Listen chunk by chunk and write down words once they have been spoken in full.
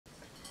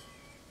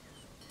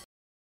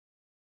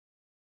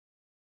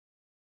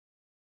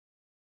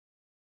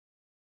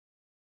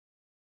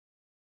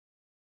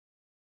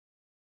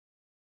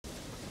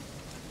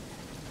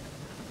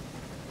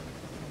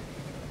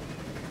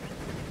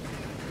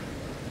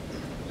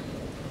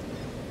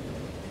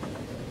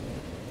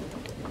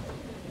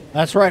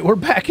That's right. We're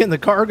back in the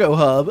cargo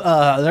hub.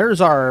 There's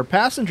our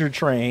passenger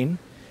train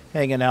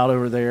hanging out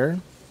over there.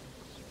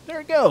 There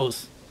it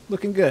goes.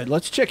 Looking good.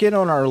 Let's check in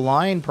on our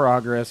line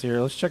progress here.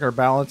 Let's check our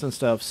balance and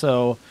stuff.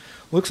 So,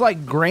 looks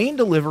like grain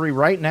delivery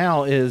right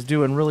now is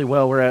doing really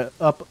well. We're at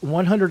up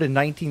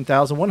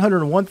 119,000,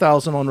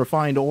 101,000 on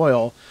refined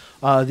oil.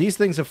 These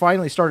things have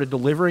finally started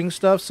delivering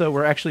stuff, so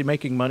we're actually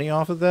making money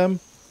off of them.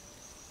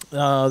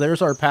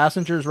 There's our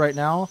passengers right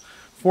now.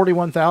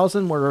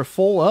 41,000. We're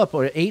full up.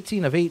 We're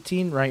 18 of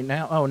 18 right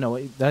now. Oh, no,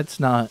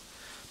 that's not.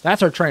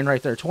 That's our train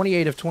right there.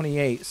 28 of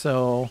 28.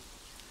 So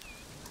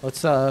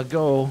let's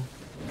go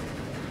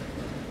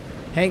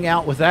hang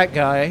out with that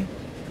guy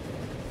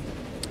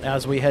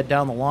as we head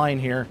down the line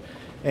here.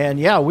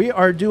 And yeah, we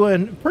are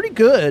doing pretty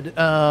good.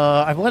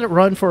 I've let it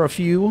run for a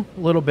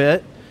little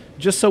bit,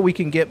 just so we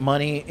can get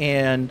money.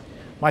 And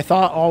my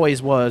thought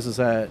always was is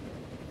that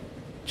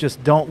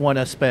just don't want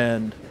to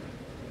spend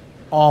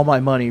all my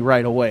money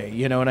right away.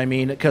 You know what I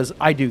mean? Because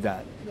I do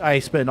that. I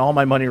spend all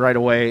my money right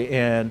away,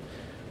 and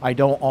I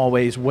don't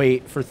always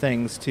wait for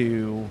things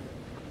to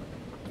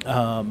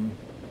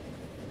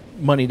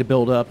money to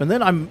build up. And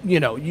then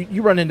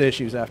you run into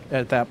issues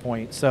at that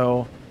point.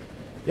 So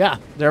yeah,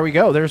 there we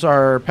go. There's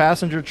our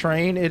passenger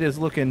train. It is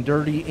looking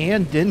dirty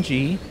and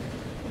dingy,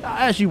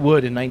 as you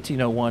would in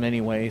 1901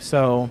 anyway.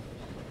 So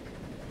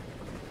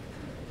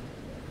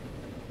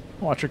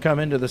watch her come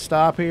into the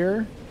stop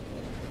here.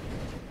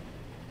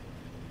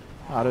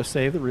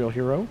 Autosave, the real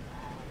hero.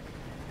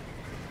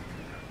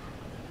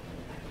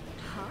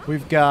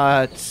 We've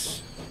got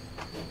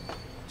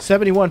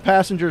 71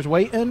 passengers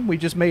waiting. We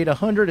just made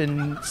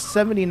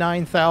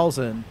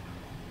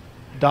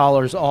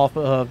 $179,000 off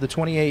of the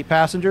 28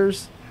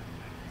 passengers.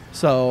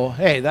 So,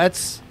 hey,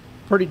 that's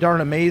pretty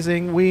darn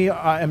amazing.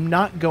 I am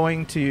not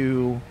going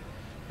to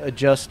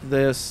adjust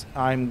this.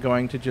 I'm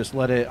going to just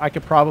let it. I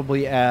could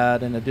probably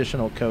add an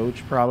additional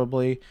coach,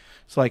 probably.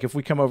 So, like, if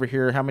we come over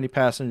here, how many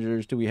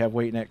passengers do we have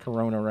waiting at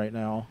Corona right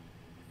now?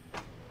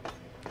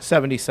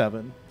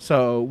 77.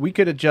 So we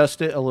could adjust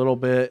it a little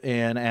bit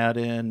and add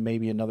in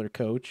maybe another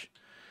coach.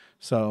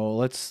 So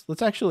let's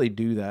actually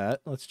do that.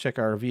 Let's check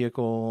our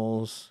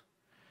vehicles.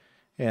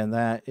 And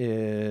that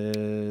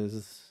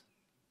is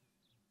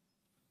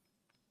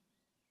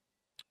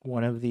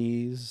one of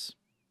these.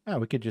 Oh,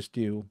 we could just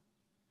do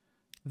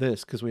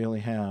this because we only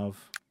have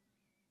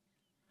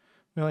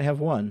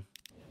one.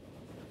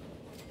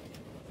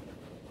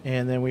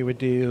 And then we would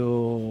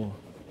do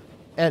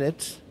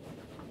edit,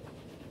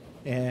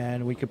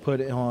 and we could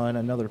put it on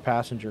another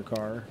passenger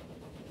car.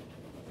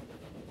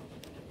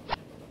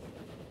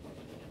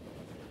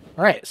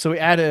 All right, so we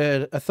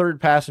added a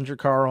third passenger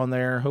car on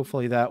there.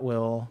 Hopefully that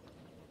will,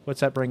 what's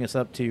that bring us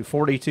up to?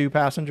 42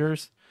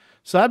 passengers.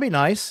 So that'd be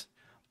nice.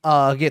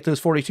 Get those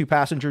 42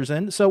 passengers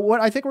in. So what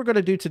I think we're going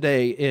to do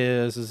today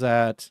is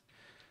that,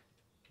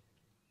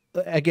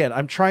 again,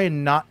 I'm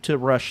trying not to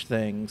rush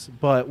things,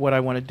 but what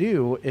I want to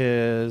do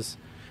is,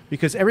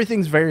 because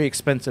everything's very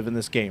expensive in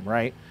this game,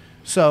 right?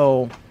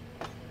 So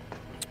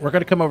we're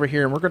going to come over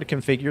here and we're going to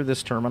configure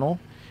this terminal.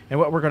 And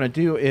what we're going to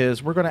do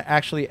is we're going to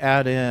actually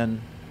add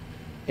in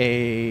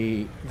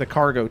the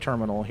cargo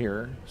terminal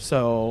here.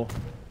 So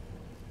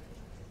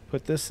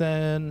put this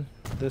in,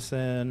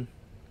 and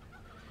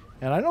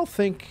I don't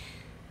think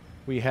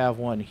we have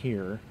one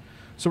here.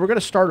 So we're going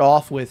to start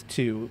off with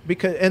two,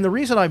 and the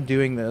reason I'm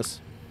doing this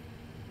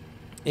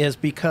is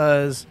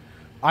because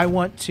I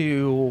want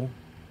to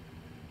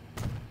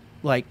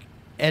like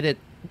edit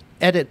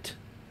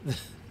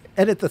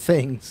the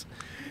things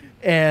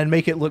and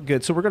make it look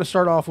good. So we're going to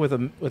start off with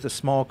a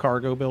small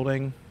cargo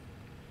building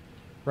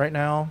right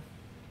now.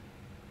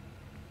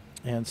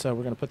 And so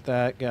we're going to put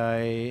that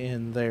guy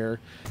in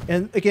there.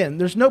 And again,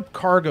 there's no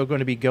cargo going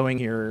to be going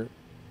here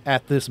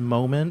at this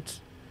moment,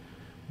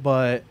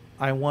 but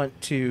I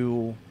want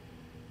to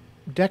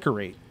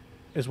decorate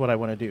is what I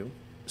want to do.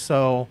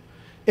 So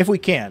if we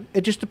can.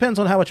 It just depends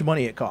on how much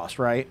money it costs,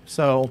 right?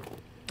 So,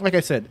 like I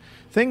said,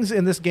 things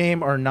in this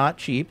game are not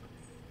cheap.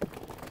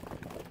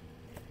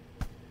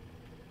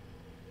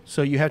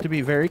 So you have to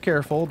be very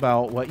careful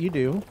about what you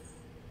do.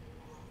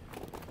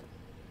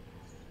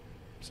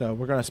 So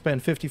we're going to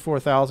spend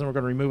 $54,000. We're going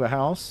to remove a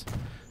house.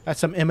 That's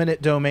some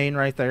eminent domain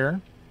right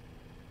there.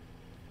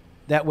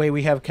 That way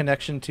we have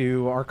connection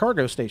to our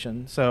cargo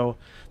station. So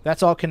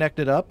that's all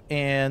connected up.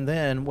 And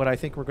then what I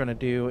think we're going to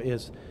do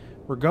is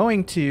we're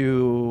going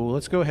to,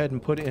 let's go ahead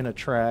and put in a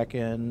track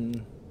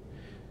in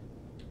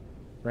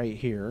right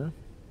here.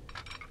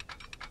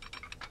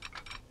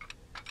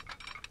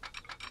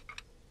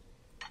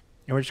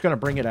 And we're just going to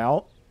bring it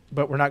out,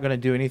 but we're not going to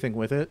do anything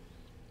with it.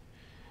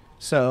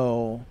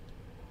 So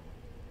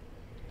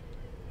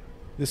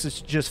this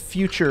is just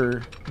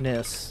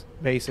future-ness,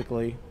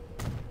 basically.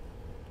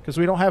 Because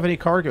we don't have any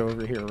cargo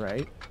over here,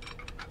 right?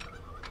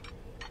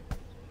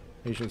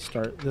 Usually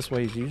start this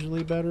way is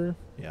usually better.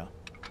 Yeah.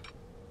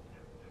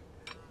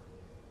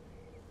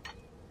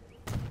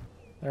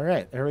 All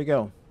right, there we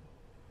go.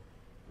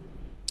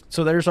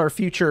 So there's our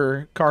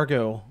future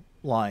cargo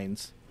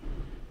lines.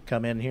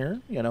 Come in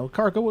here, you know,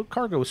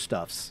 cargo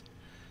stuffs.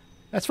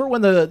 That's for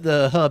when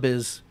the hub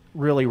is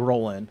really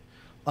rolling.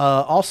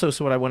 Also,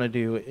 so what I want to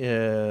do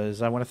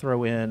is I want to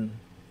throw in,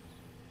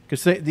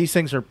 because these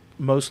things are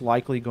most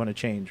likely going to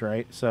change,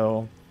 right?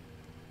 So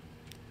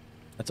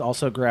let's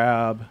also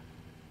grab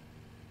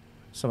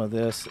some of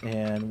this,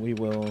 and we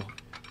will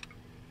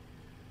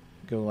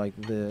go like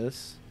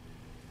this.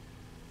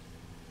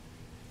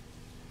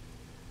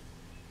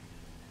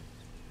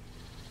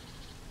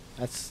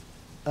 That's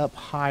up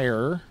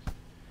higher.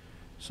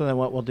 So then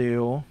what we'll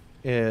do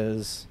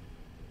is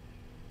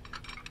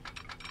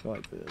go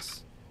like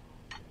this.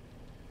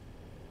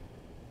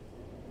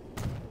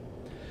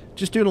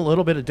 Just doing a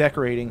little bit of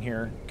decorating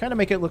here. Kind of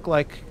make it look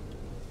like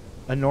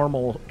a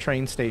normal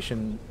train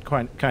station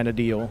kind of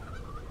deal.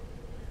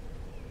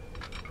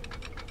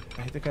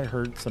 I think I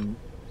heard some...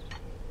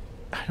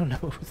 I don't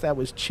know if that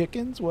was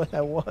chickens, what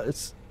that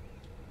was.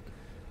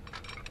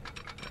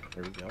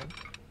 There we go.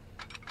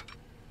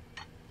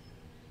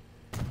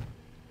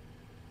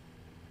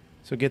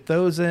 So get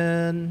those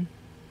in.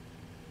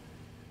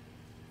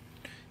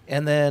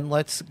 And then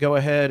let's go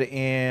ahead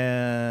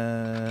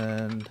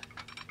and...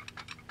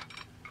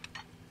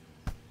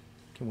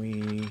 Can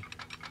we...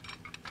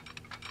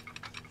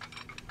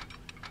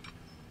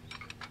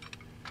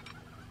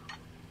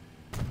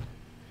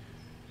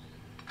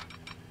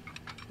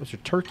 Those are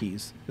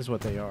turkeys, is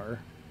what they are.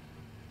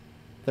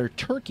 They're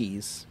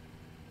turkeys.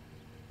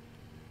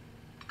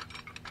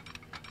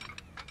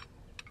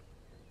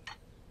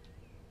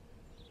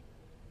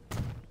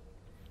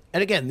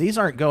 And again, these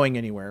aren't going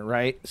anywhere,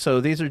 right? So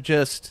these are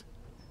just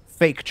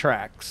fake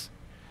tracks.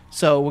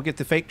 So we'll get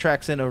the fake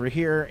tracks in over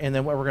here, and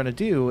then what we're going to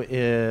do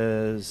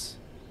is...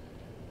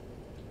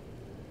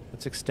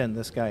 Let's extend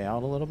this guy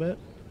out a little bit.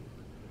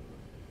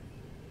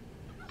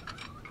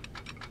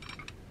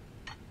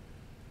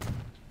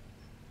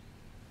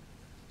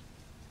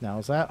 Now,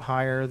 is that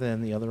higher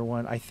than the other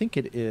one? I think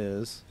it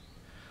is.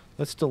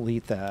 Let's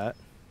delete that.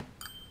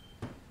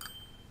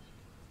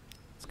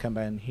 Let's come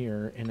back in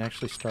here and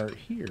actually start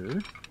here.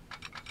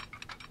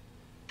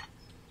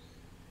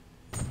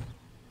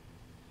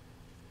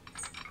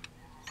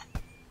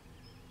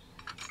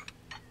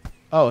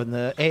 Oh, and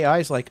the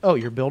AI's like, oh,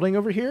 you're building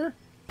over here?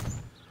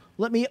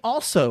 Let me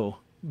also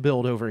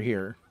build over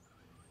here.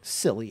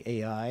 Silly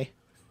AI.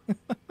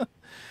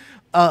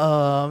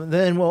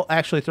 Then we'll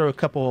actually throw a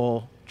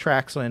couple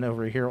tracks in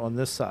over here on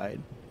this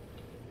side.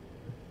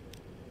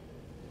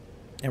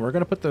 And we're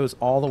going to put those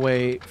all the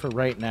way, for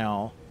right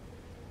now,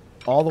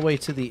 all the way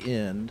to the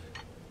end,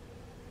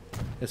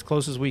 as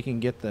close as we can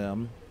get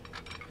them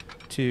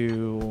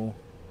to...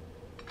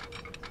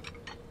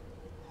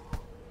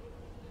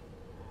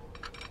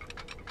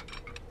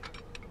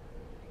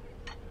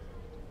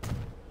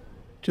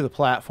 to the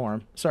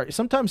platform. Sorry,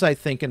 sometimes I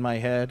think in my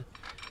head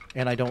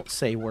and I don't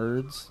say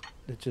words.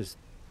 It's just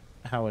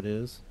how it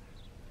is.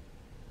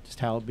 Just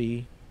how it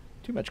be.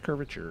 Too much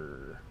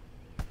curvature.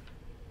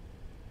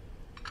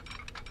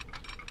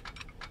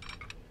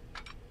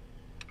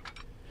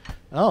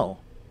 Oh,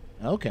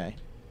 okay.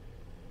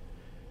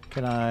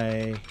 Can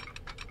I...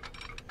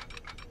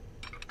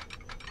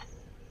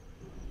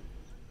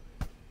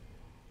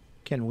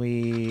 Can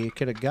we...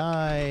 Could a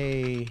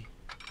guy...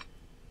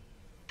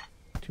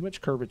 Too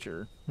much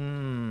curvature.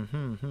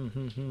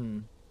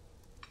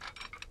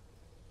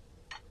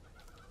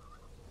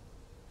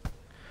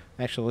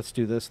 Actually, let's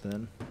do this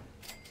then.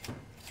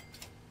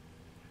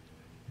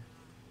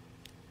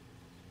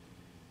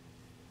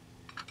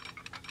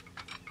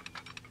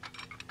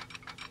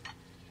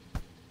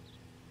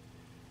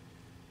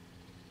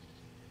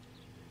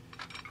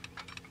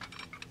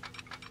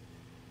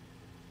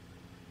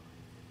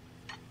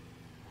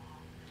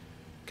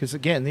 Because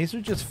again, these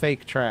are just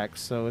fake tracks,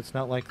 so it's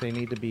not like they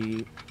need to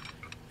be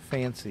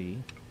fancy.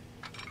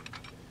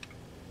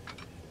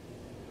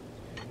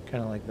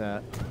 Kind of like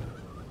that.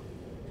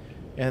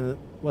 And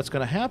what's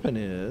going to happen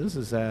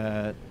is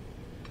that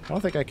I don't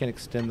think I can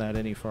extend that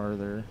any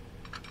farther.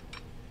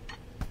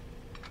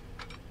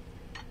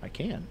 I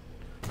can.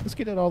 Let's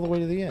get it all the way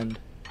to the end.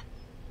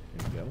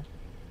 There we go.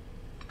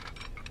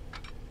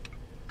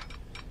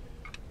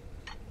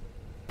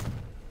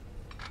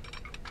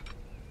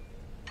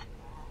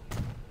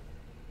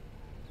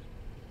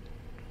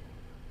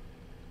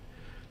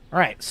 All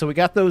right, so we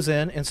got those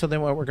in, and so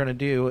then what we're going to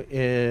do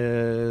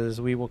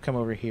is we will come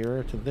over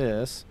here to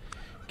this,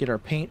 get our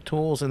paint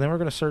tools, and then we're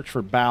going to search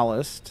for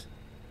ballast.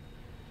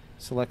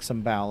 Select some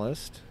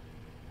ballast,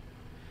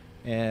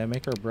 and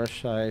make our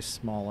brush size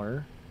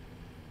smaller.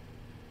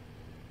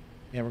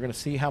 And we're going to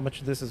see how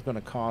much this is going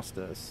to cost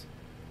us.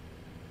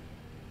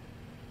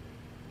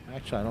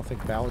 Actually, I don't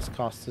think ballast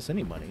costs us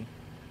any money.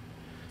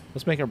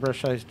 Let's make our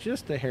brush size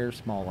just a hair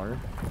smaller.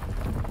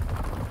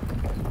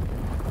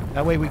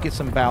 That way we get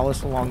some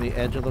ballast along the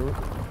edge of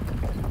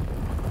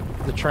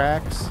the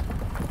tracks.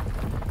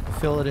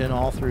 Fill it in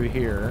all through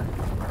here.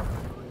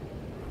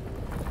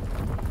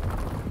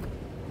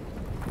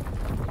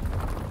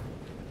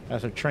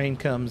 As our train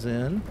comes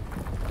in.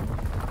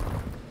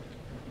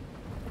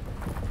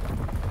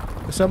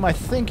 So my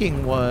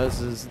thinking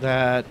is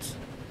that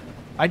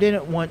I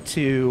didn't want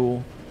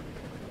to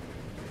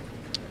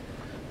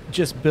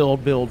just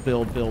build, build,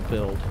 build, build,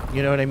 build.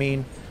 You know what I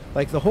mean?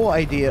 Like, the whole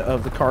idea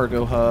of the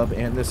cargo hub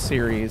and this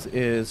series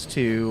is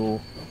to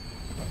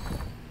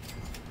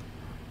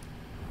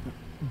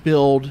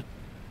build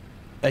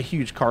a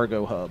huge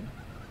cargo hub.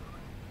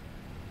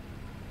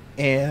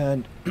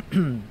 And,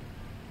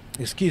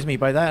 excuse me,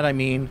 by that I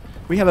mean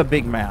we have a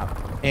big map,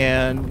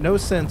 and no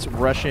sense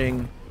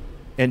rushing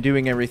and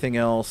doing everything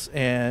else.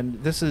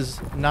 And this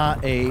is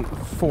not a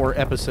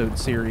 4-episode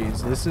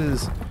series. This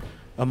is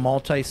a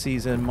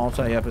multi-season,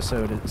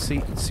 multi-episode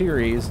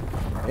series.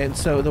 And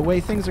so the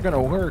way things are going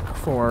to work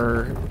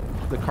for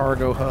the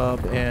cargo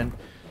hub and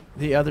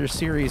the other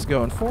series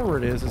going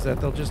forward is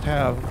that they'll just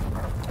have,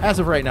 as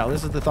of right now,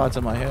 this is the thoughts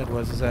in my head,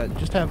 is that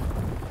just have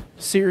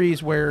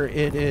series where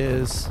it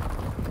is,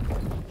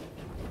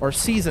 or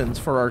seasons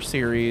for our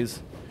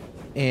series,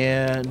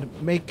 and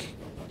make,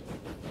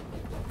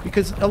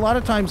 because a lot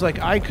of times, like,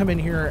 I come in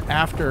here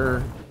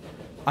after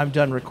I'm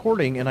done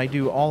recording and I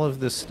do all of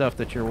this stuff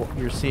that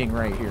you're seeing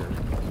right here.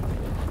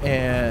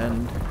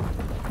 And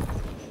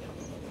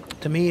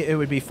to me, it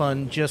would be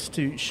fun just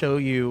to show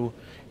you,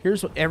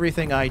 here's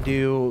everything I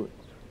do,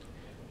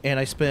 and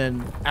I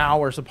spend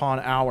hours upon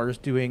hours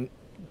doing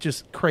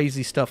just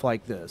crazy stuff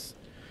like this.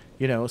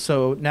 You know,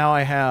 so now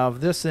I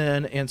have this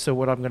in, and so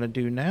what I'm going to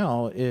do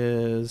now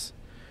is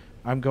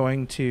I'm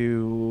going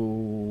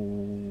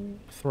to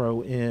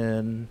throw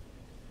in,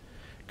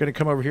 going to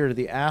come over here to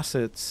the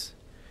assets,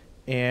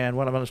 and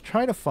what I'm going to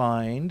try to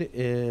find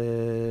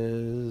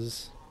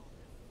is,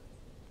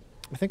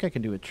 I think I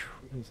can do a,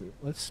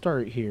 let's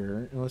start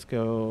here, and let's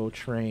go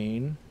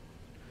train,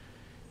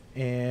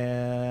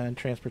 and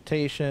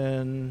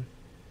transportation,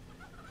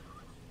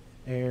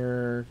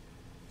 air,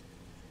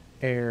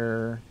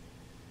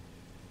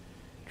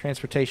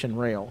 transportation,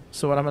 rail.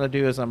 So what I'm going to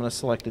do is I'm going to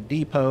select a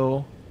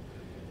depot,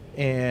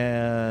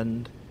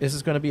 and this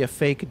is going to be a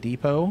fake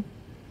depot.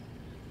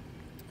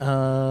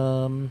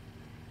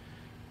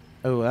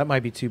 Oh, that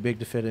might be too big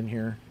to fit in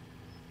here.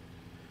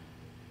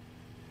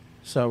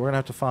 So we're going to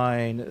have to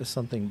find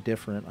something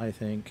different, I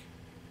think.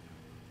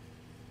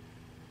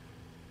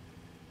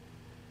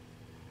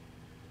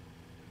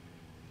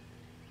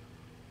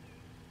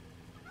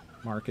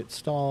 Market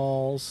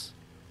stalls.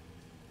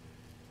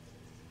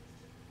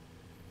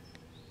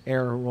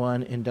 Era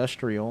 1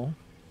 industrial.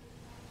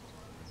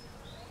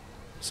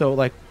 So,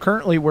 like,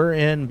 currently we're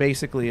in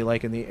basically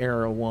like in the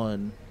Era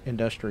 1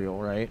 industrial,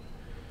 right?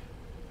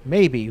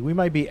 Maybe. We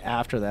might be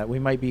after that. We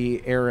might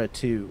be Era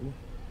 2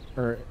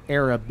 or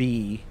Era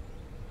B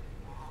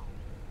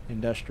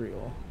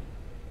industrial.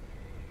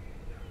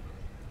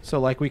 So,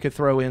 like, we could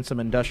throw in some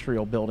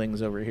industrial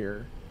buildings over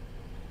here.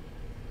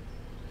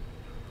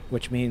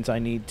 Which means I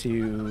need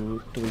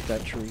to delete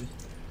that tree.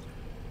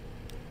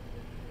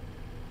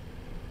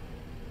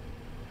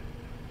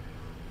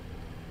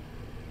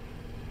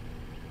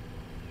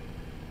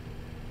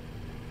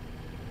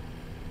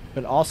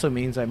 But it also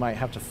means I might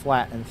have to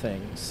flatten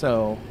things.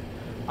 So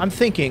I'm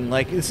thinking,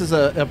 like, this is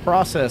a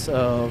process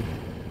of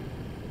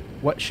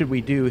what should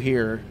we do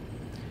here.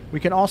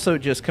 We can also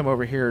just come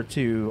over here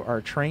to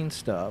our train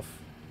stuff.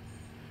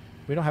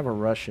 We don't have a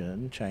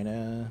Russian,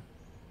 China.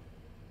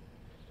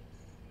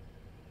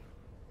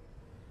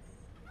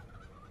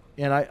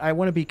 And I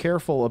want to be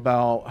careful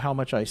about how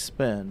much I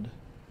spend.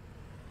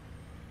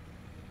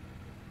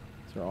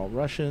 These are all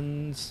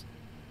Russians.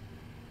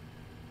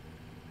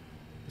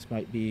 This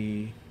might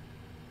be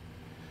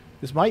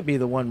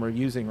the one we're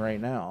using right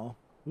now.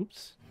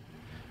 Oops.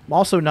 I'm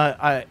also not,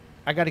 I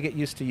got to get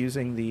used to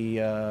using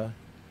the,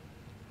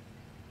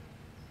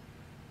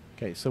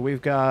 okay, so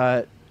we've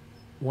got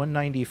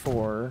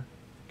 194.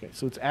 Okay,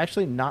 so it's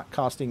actually not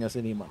costing us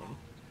any money.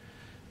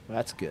 Well,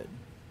 that's good.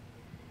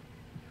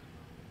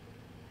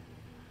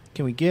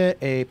 Can we get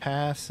a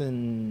pass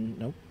and,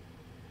 nope.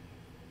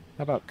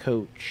 How about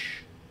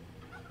coach?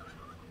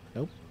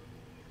 Nope.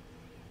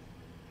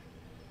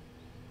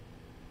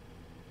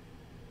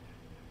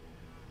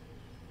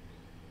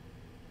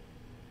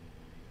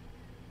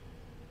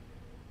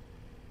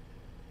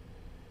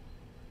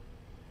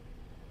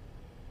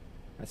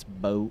 That's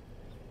boat.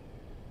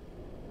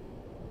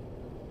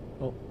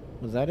 Oh,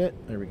 was that it?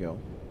 There we go.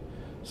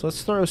 So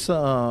let's throw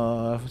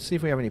some, let's see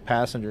if we have any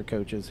passenger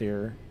coaches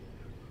here.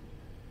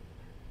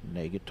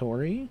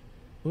 Negatory.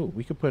 Ooh,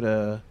 we could put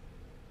a...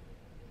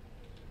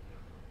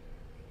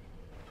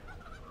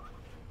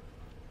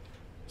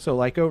 So,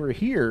 like, over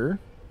here,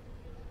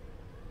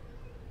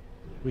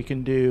 we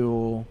can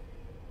do,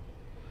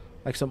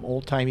 like, some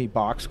old-timey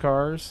box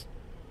cars.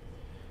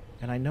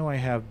 And I know I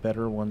have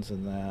better ones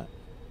than that.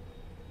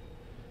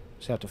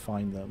 Just have to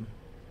find them.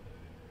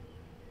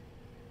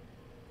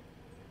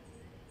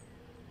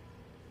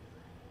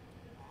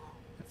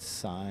 That's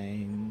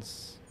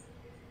signs.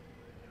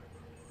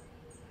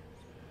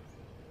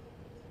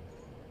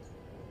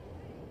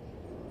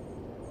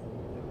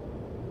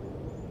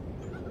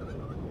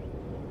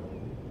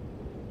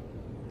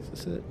 Is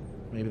this it?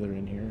 Maybe they're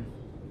in here.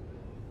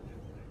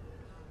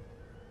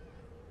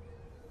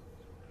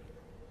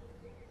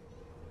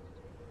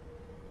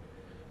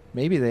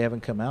 Maybe they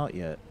haven't come out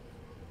yet.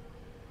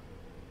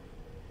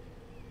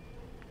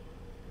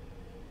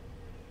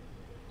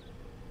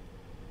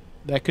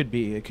 That could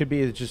be. It could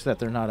be just that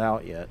they're not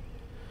out yet.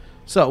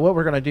 So what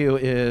we're going to do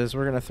is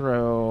we're going to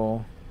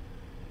throw...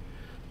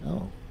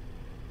 Oh.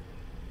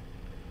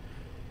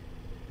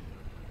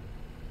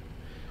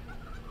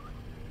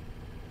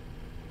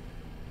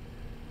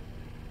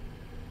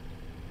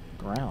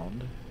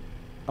 Ground.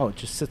 Oh, it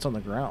just sits on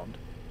the ground.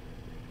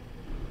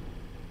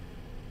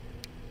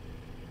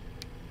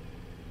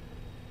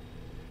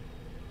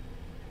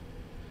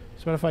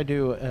 So what if I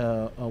do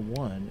a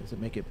 1? Does it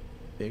make it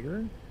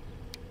bigger?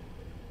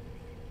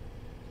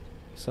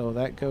 So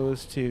that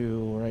goes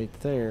to right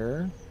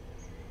there.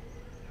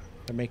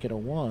 I make it a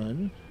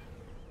 1.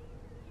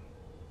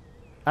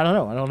 I don't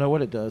know. I don't know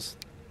what it does.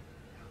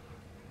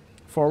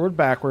 Forward,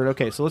 backward.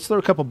 Okay, so let's throw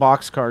a couple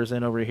boxcars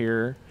in over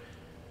here.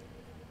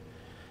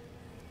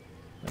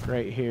 Like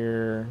right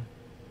here.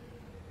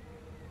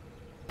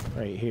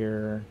 Right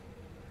here.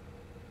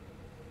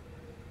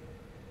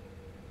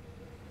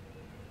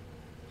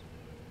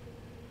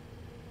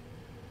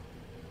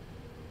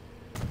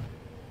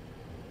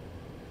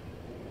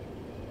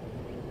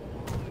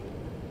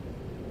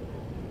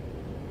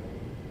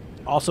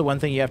 Also, one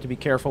thing you have to be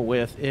careful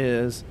with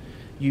is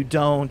you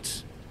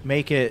don't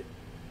make it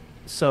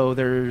so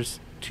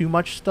there's too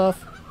much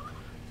stuff,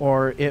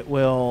 or it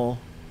will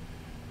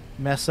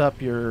mess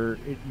up your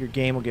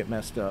game will get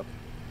messed up.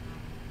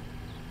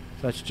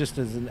 So that's just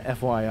as an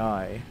FYI.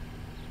 I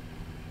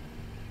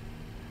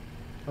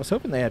was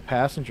hoping they had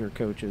passenger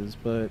coaches,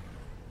 but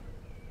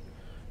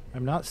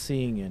I'm not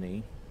seeing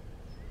any.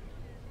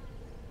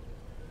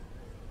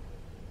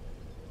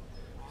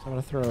 So I'm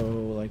going to throw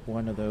like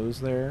one of those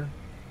there.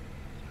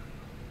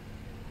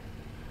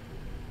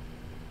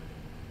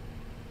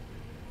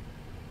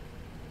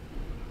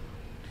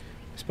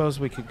 I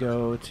suppose we could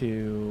go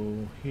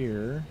to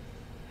here.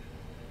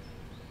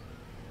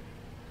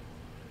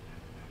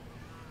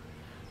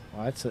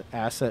 Well, that's an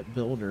asset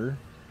builder.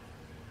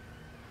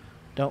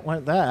 Don't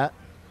want that.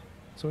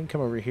 So we can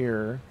come over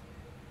here.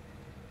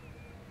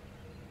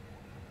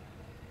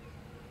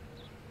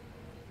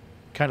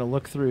 Kind of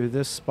look through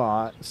this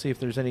spot, see if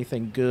there's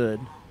anything good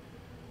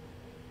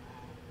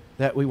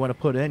that we want to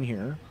put in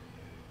here.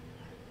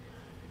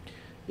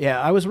 Yeah,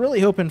 I was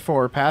really hoping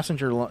for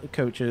passenger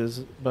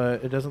coaches,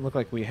 but it doesn't look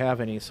like we have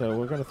any, so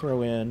we're going to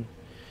throw in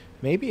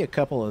maybe a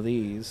couple of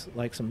these,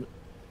 like some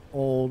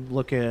old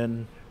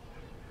looking...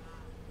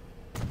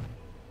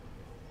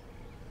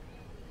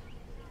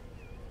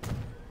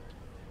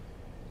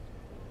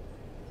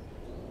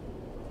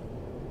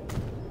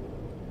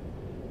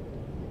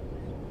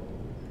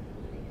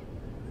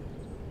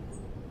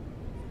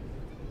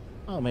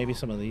 Oh, maybe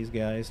some of these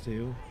guys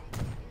too.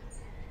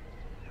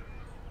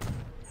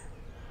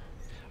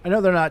 I know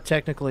they're not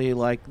technically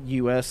like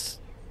US,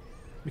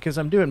 because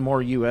I'm doing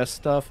more US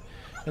stuff,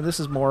 and this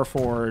is more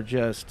for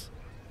just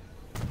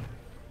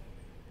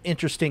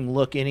interesting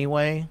look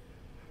anyway.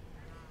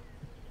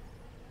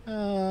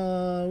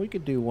 We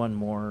could do one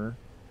more.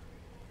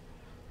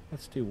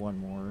 Let's do one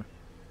more.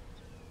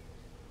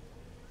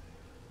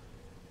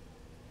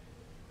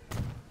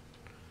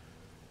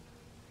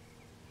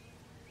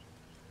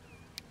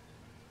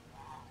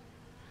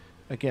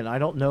 Again, I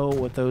don't know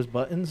what those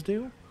buttons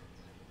do.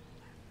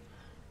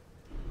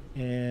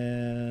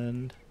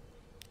 And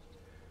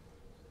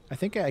I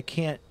think I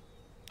can't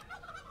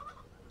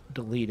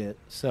delete it,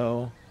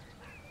 so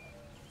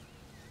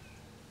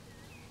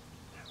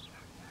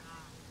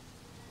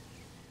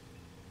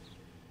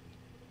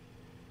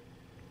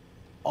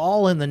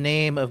all in the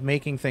name of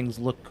making things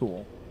look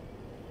cool.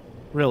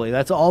 Really,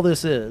 that's all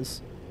this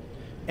is.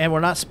 And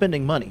we're not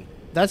spending money.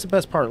 That's the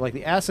best part. Like,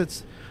 the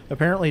assets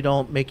apparently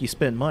don't make you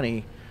spend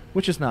money,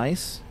 which is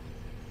nice.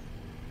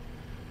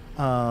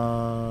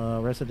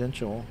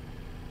 Residential.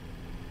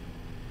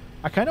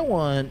 I kind of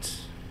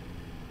want...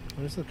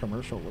 What does the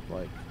commercial look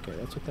like? Okay,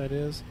 that's what that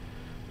is.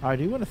 I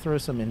do want to throw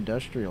some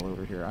industrial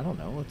over here. I don't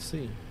know. Let's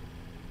see.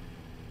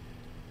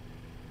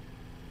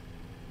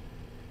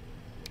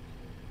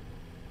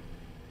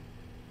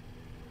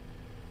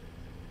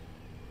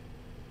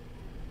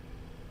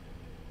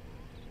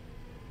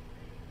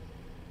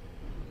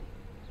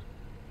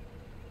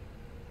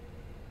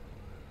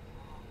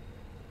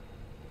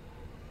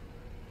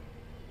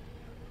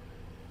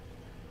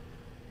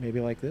 Maybe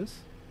like this.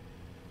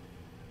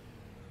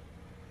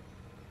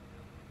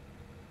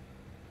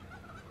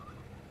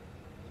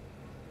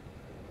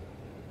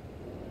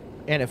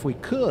 And if we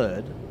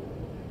could,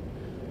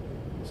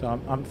 so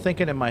I'm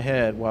thinking in my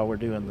head while we're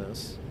doing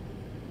this,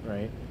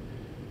 right?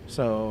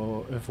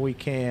 So if we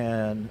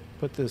can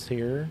put this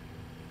here.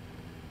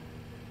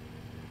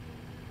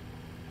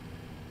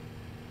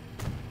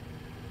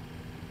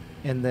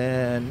 And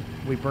then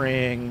we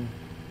bring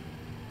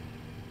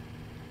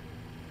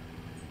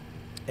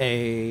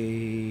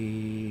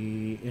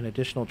an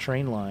additional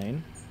train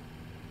line,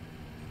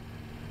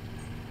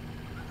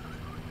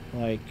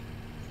 like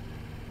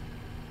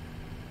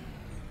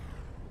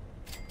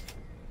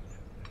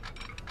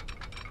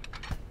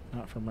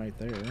not from right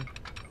there.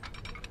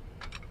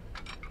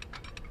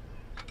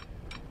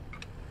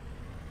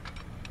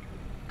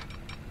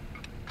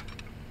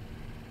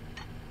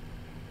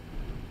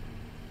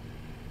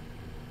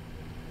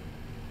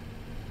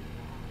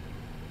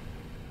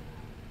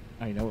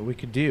 I know what we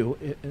could do.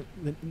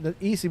 The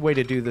easy way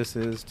to do this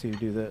is to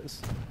do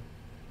this.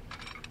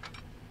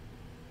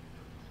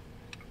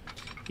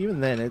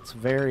 Even then, it's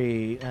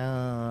very...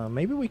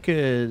 maybe we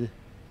could...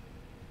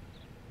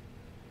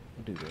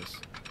 We'll do this.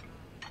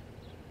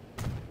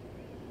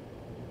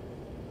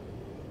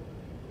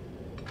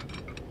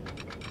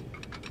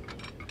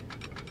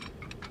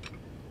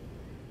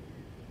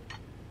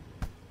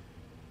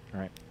 All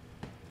right.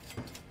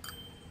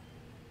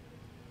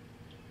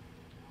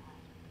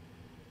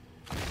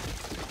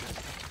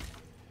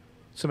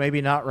 So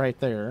maybe not right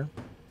there.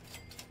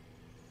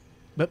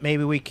 But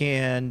maybe we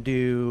can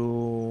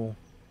do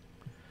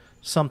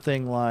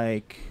something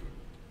like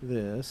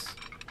this.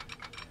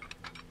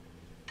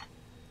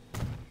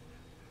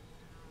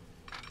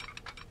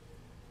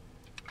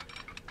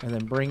 And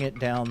then bring it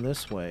down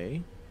this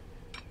way.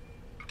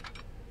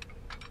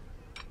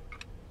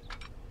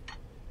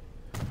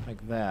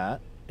 Like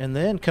that. And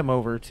then come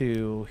over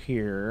to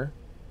here.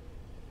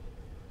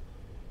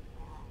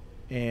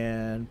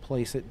 And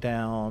place it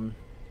down.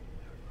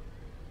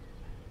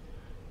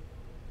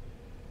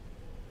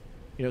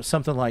 You know,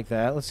 something like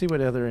that. Let's see what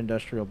other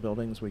industrial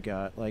buildings we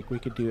got. Like, we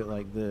could do it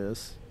like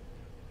this.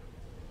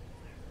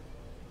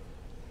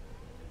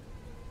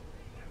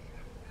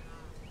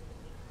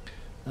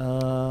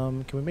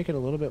 Can we make it a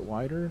little bit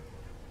wider?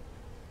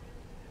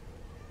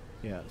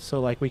 Yeah,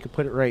 so like we could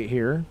put it right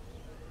here.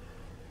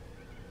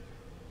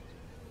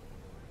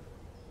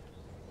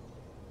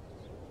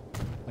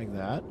 Like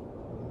that.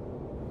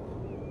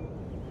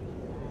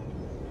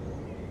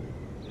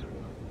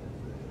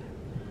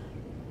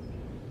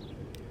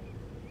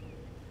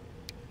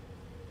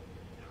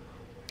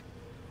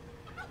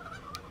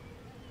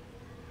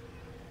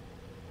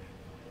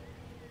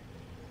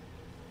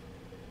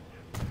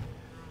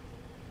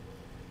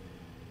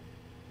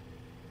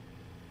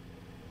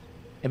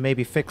 And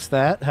maybe fix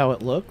that, how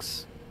it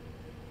looks.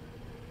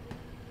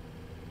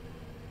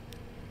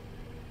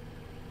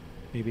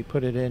 Maybe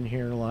put it in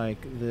here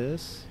like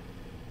this.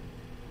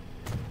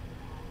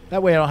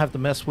 That way I don't have to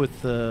mess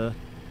with the...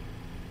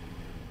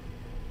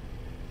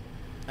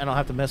 I don't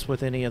have to mess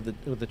with any of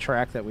the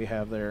track that we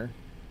have there.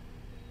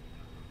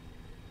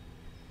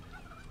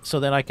 So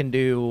then I can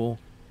do...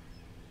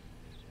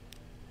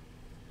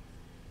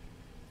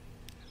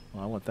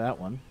 Well, I want that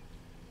one.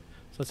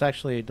 So let's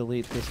actually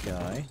delete this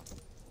guy.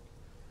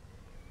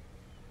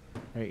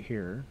 Right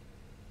here.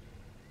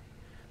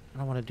 I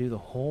don't want to do the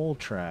whole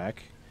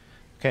track.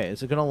 Okay,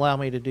 is it going to allow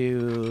me to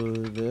do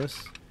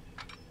this?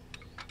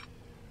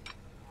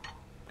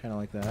 Kind of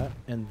like that.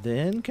 And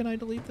then can I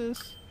delete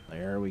this?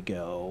 There we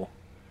go.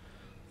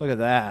 Look at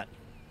that.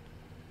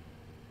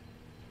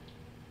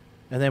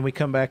 And then we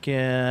come back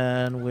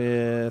in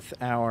with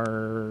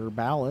our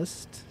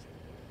ballast.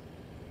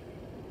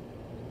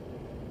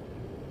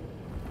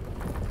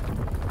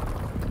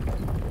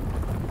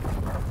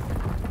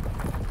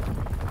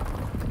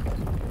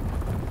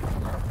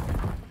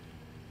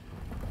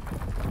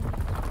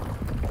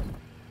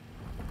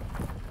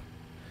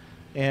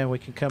 And we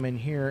can come in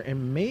here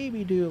and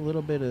maybe do a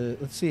little bit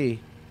of, let's see.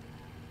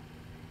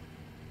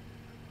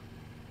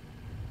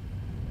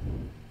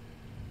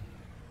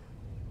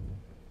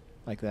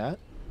 Like that.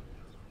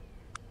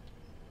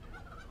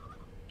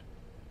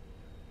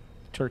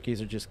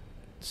 Turkeys are just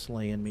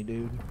slaying me,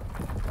 dude.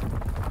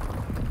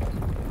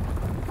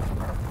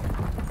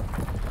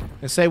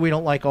 And say we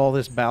don't like all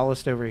this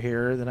ballast over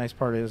here. The nice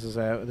part is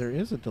that there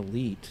is a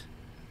delete.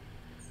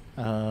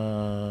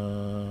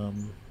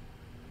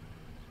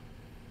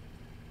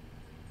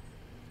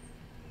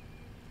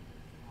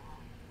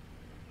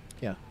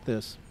 Yeah,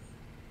 this.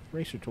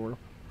 Racer tour.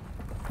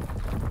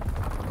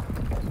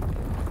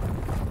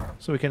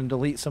 So we can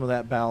delete some of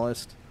that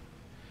ballast.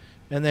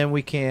 And then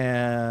we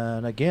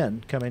can,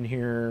 again, come in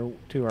here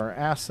to our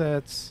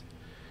assets.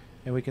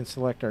 And we can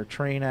select our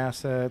train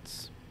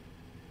assets.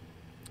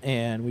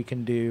 And we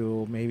can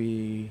do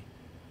maybe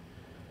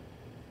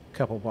a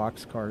couple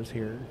box cars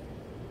here.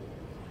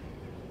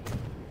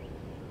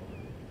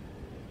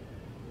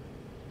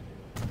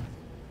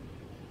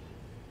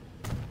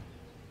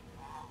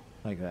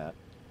 Like that.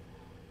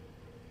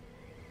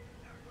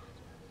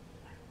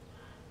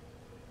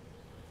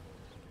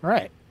 All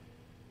right.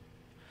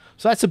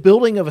 So that's the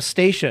building of a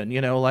station, you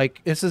know,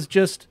 like this is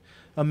just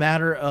a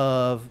matter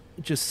of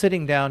just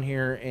sitting down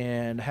here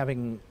and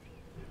having,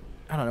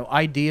 I don't know,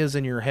 ideas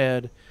in your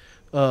head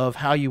of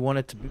how you want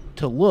it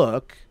to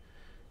look.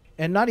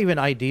 And not even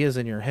ideas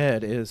in your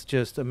head, is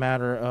just a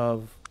matter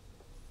of,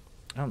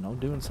 I don't know,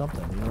 doing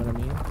something, you know what I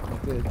mean?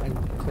 Like I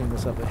can clean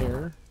this up a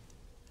hair.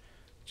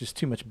 Just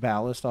too much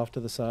ballast off to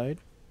the side.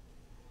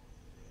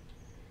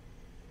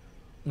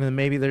 And then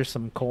maybe there's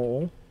some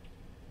coal.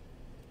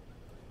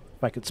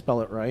 If I could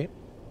spell it right.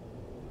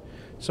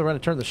 So we're going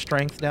to turn the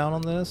strength down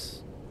on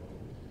this.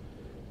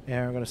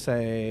 And we're going to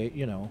say,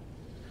 you know,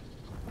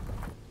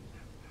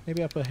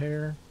 maybe up a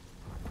hair.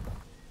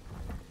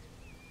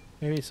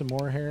 Maybe some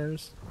more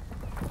hairs.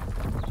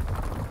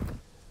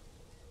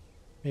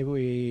 Maybe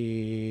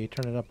we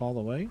turn it up all the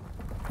way.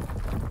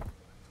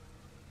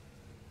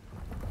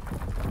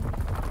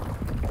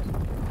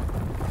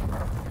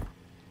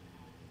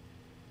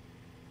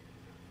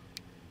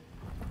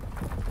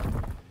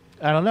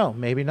 I don't know.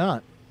 Maybe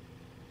not.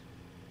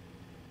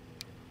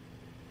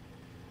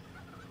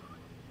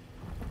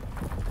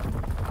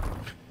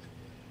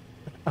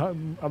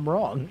 I'm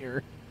wrong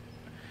here.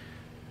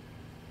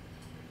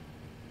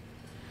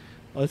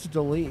 Let's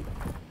delete.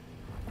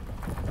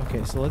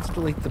 Okay, so let's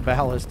delete the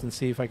ballast and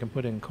see if I can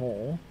put in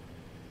coal.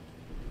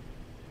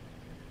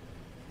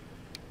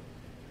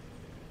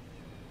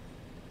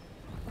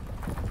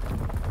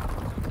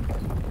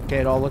 Okay,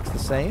 it all looks the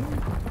same.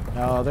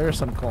 Oh, there's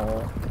some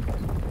coal.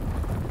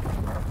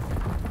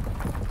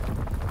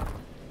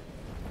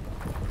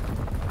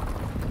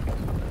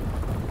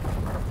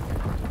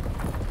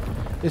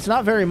 It's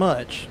not very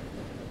much.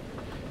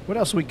 What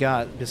else we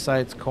got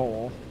besides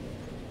coal?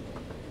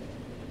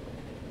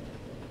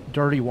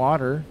 Dirty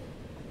water.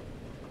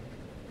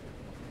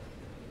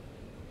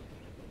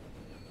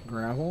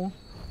 Gravel.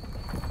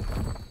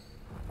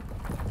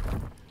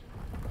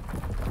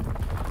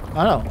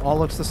 I don't know. All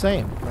looks the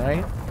same,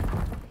 right?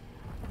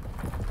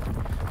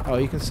 Oh,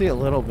 you can see a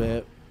little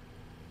bit.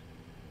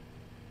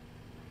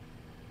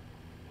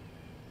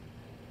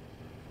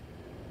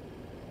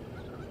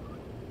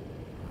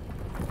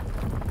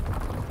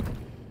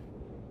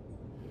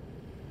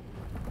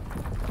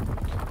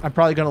 I'm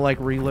probably going to like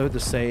reload the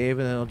save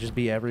and it'll just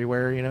be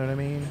everywhere, you know what I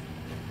mean?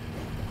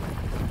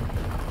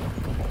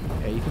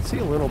 Yeah, you can see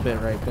a little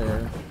bit right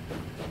there.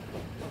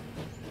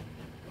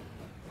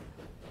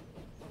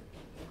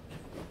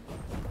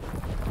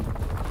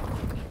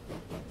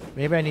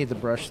 Maybe I need the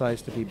brush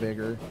size to be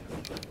bigger.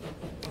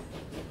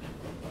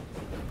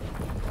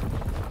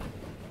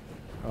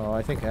 Oh,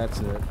 I think that's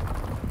it.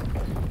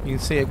 You can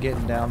see it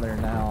getting down there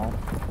now.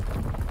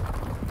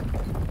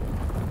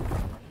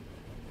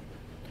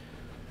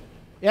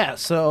 Yeah,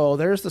 so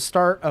there's the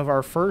start of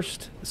our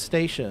first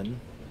station.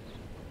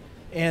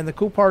 And the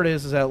cool part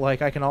is that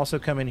like I can also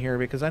come in here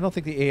because I don't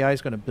think the AI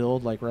is going to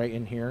build like right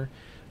in here.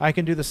 I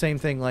can do the same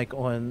thing like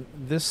on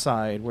this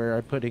side where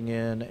I'm putting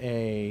in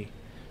a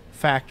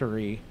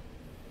factory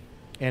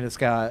and it's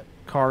got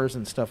cars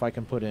and stuff I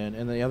can put in.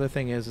 And the other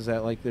thing is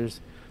that like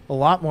there's a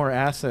lot more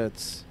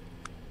assets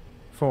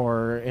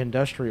for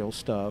industrial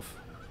stuff.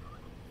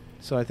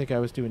 So I think I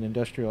was doing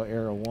industrial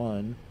era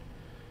 1.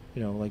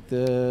 You know, like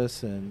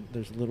this, and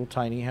there's little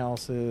tiny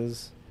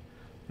houses.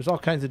 There's all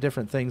kinds of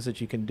different things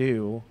that you can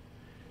do.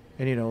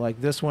 And, you know,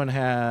 like this one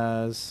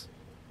has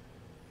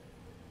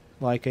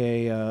like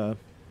a,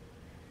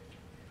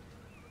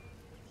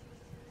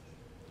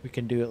 we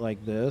can do it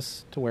like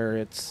this to where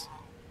it's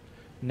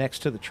next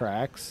to the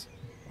tracks.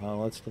 Well,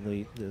 let's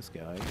delete this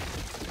guy.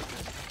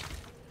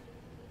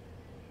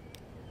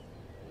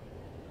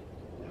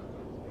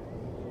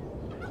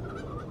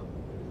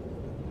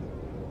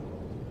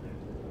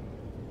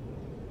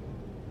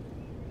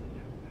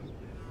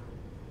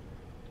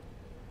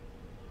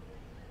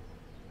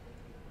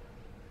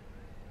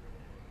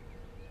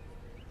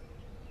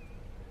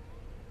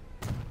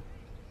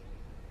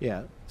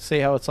 Yeah, see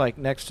how it's like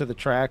next to the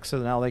track, so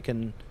now they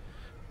can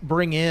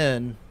bring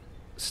in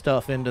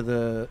stuff into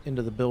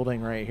the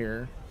building right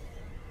here.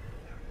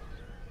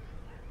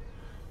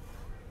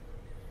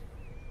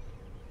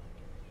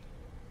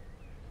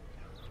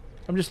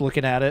 I'm just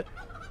looking at it.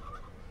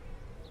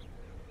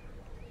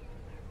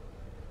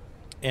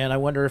 And I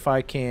wonder if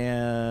I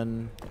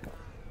can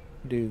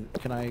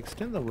can I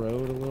extend the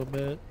road a little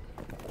bit?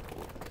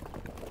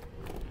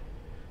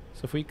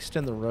 So if we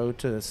extend the road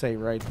to say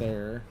right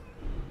there.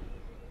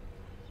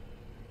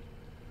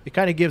 It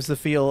kind of gives the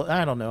feel.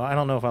 I don't know. I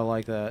don't know if I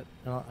like that.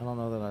 I don't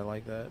know that I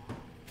like that.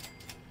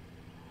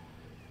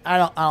 I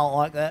don't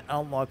like that. I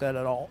don't like that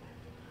at all.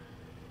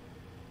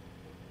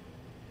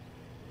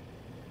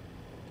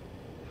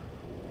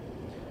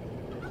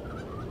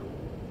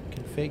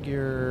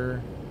 Configure.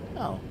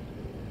 Oh.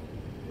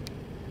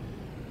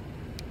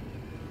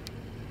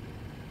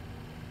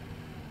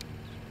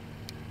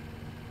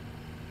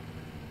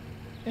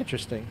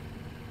 Interesting.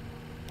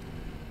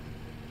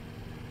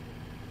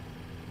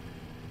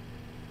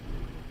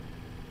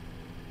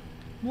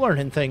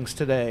 Learning things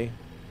today.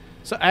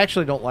 So I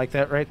actually don't like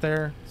that right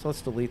there. So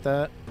let's delete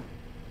that.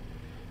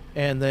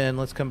 And then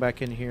let's come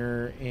back in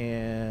here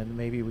and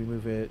maybe we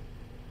move it.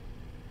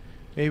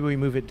 Maybe we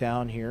move it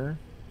down here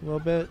a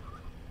little bit.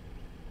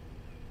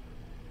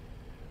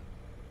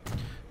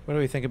 What do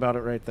we think about it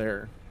right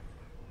there?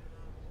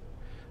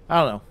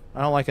 I don't know.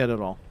 I don't like that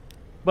at all.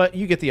 But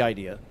you get the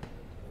idea.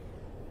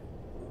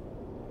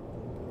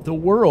 The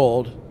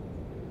world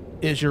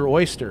is your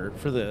oyster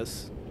for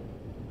this.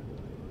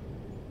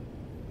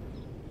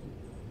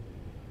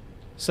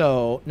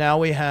 So now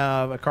we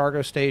have a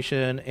cargo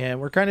station,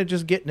 and we're kind of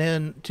just getting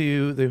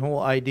into the whole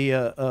idea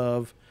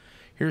of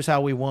here's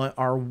how we want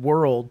our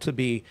world to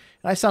be.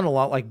 And I sound a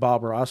lot like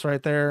Bob Ross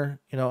right there,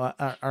 you know,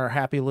 our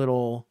happy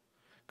little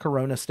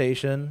Corona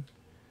station.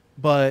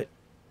 But,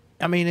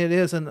 I mean, it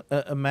is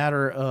a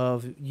matter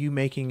of you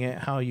making it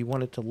how you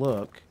want it to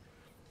look.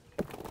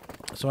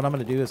 So what I'm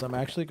going to do is I'm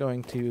actually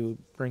going to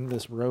bring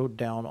this road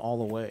down all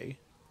the way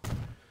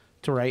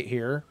to right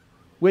here.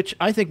 Which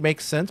I think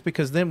makes sense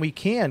because then we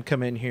can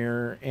come in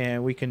here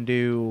and we can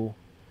do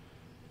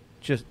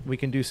just we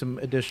can do some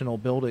additional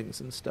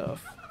buildings and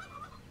stuff,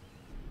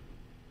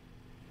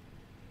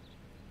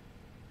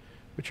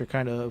 which are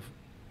kind of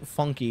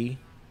funky.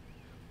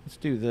 Let's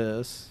do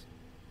this.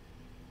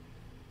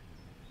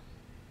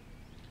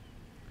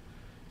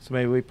 So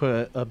maybe we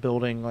put a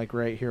building like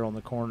right here on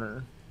the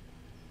corner.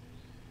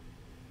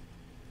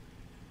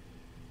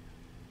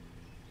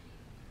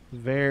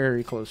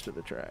 Very close to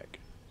the track.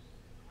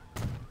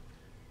 And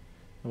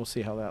we'll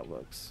see how that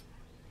looks.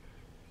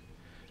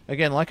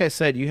 Again, like I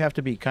said, you have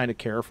to be kind of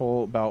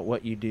careful about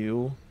what you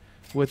do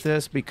with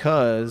this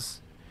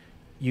because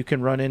you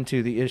can run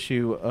into the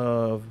issue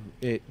of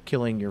it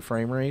killing your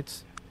frame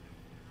rates.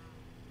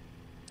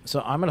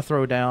 So I'm going to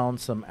throw down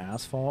some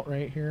asphalt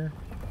right here.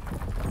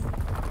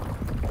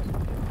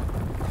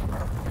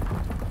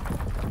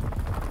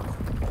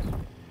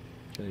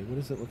 Okay, what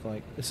does it look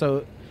like?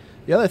 So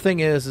the other thing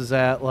is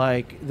that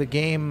like the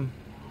game,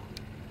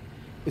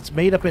 it's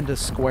made up into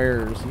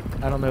squares.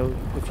 I don't know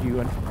if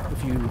you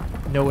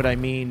know what I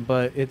mean,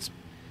 but it's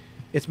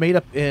made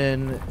up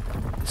in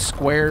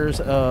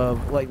squares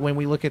of, like, when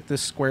we look at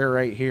this square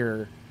right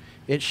here,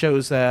 it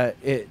shows that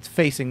it's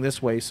facing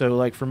this way. So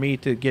like for me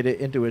to get it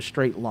into a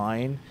straight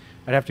line,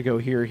 I'd have to go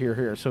here, here,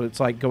 here. So it's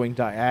like going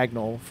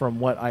diagonal from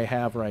what I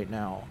have right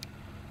now.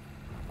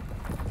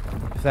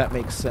 If that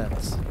makes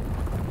sense.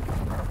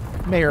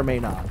 May or may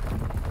not.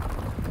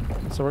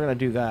 So we're going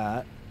to do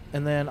that.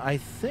 And then I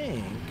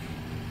think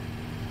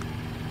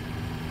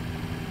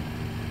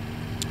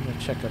I'm going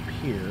to check up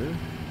here.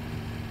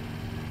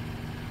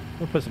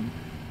 We'll put some,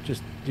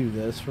 just do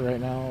this for right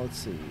now. Let's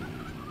see.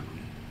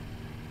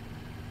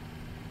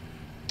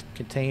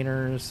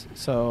 Containers.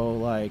 So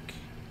like,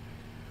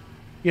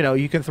 you know,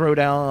 you can throw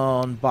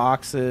down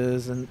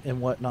boxes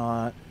and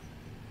whatnot.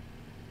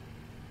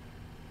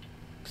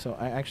 So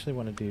I actually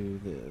want to do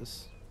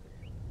this.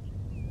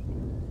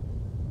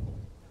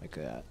 Like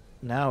that.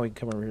 Now we can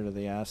come over here to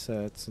the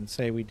assets and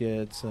say we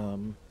did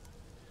some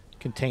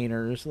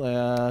containers,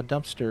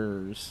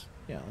 dumpsters.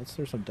 Yeah, let's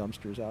throw some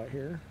dumpsters out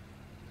here.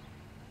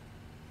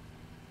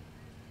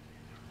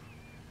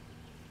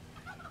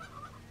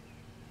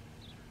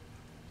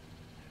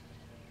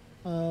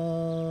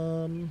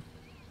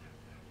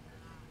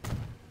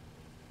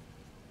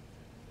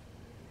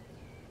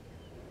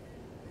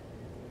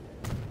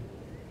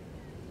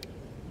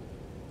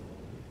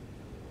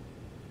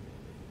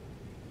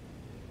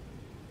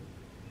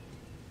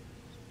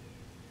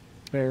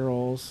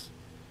 Barrels,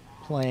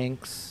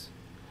 planks,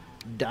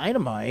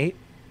 dynamite,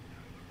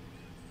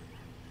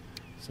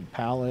 some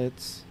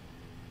pallets.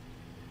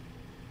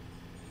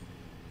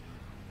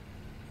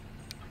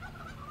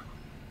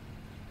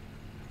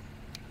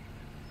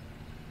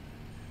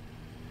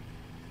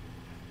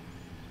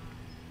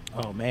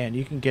 Oh man,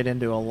 you can get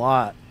into a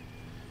lot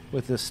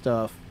with this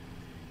stuff.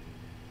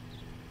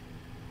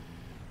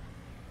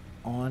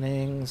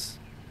 Awnings.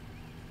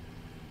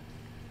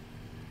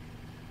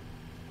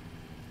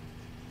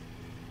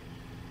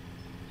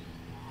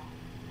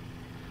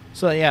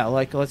 So yeah,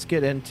 like let's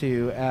get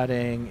into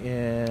adding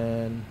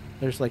in,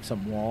 there's like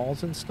some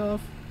walls and stuff.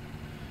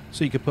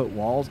 So you could put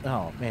walls.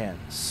 Oh man,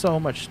 so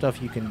much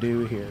stuff you can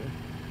do here.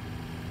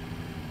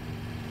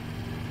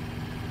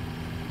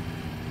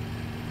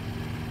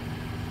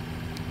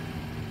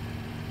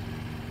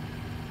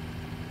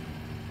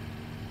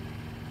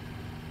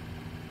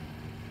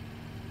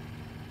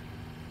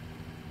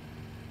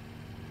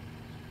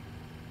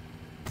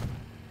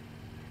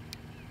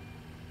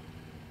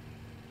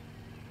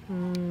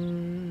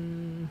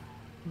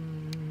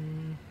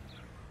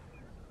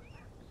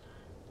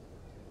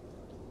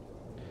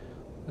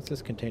 What's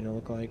this container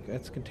look like?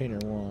 That's container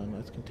 1.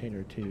 That's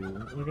container 2.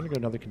 We're going to go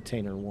another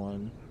container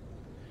 1.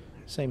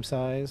 Same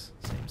size?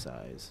 Same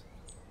size.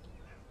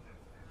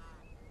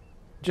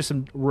 Just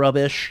some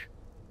rubbish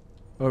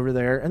over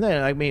there. And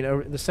then, I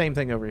mean, the same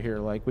thing over here.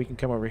 Like, we can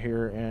come over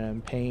here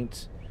and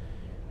paint.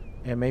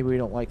 And maybe we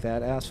don't like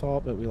that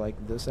asphalt, but we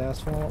like this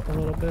asphalt a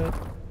little bit.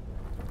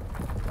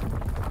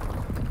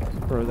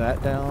 Throw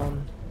that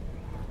down.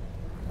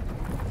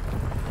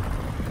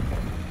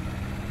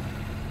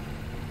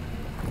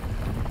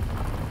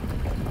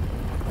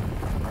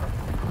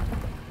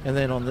 And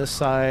then on this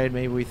side,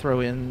 maybe we throw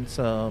in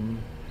some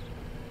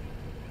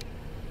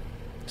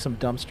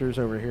dumpsters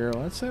over here.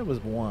 Well, let's say it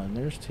was 1.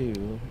 There's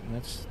 2.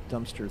 That's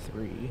dumpster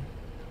 3.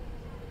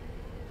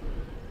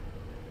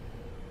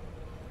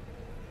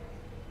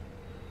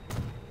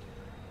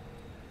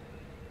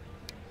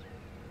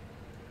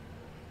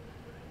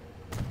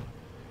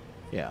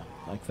 Yeah,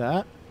 like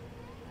that.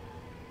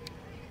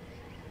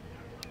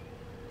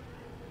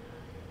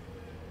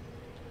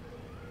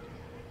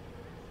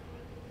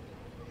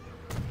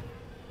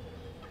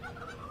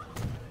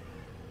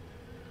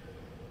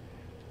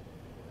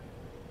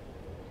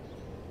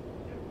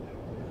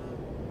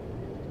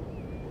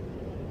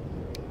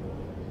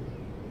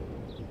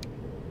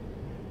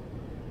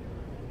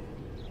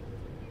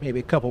 Maybe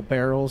a couple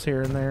barrels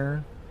here and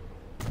there.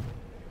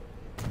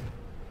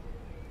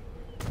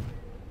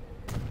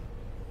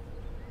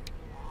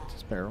 What's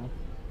this barrel?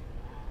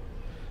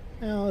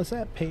 Now, is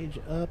that page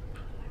up?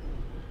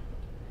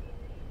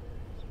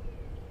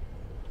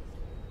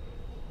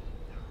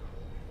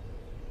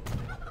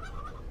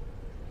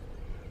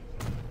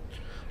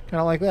 Kind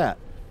of like that.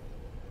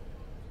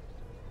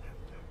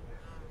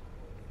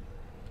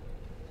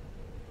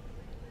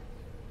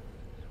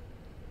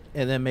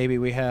 And then maybe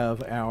we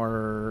have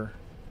our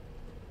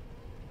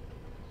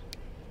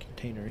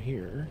container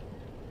here.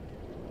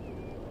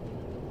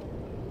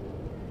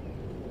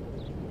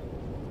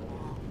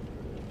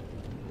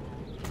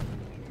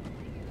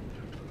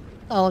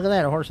 Oh, look at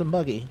that, a horse and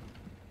buggy.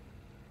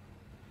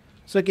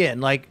 So again,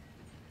 like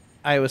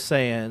I was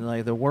saying,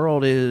 like the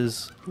world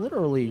is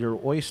literally your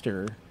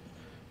oyster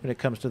when it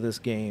comes to this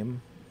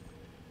game.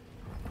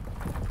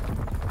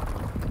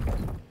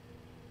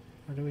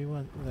 Or do we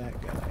want that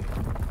guy?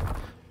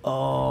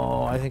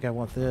 Oh, I think I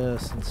want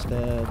this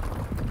instead.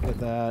 Look at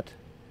that.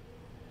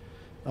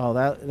 Oh,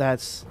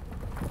 that's...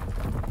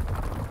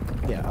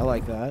 Yeah, I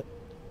like that.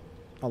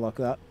 I like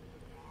that.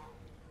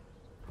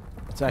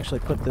 Let's actually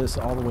put this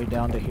all the way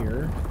down to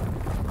here.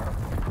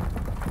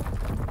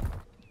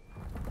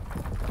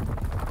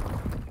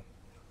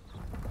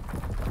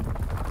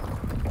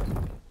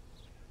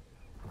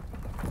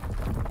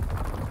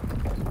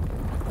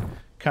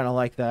 Kind of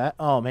like that.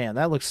 Oh man,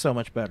 that looks so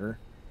much better.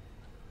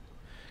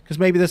 Because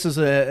maybe this is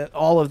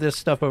all of this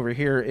stuff over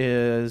here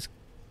is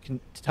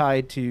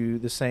tied to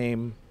the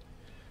same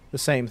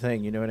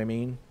thing. You know what I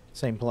mean?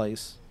 Same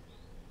place.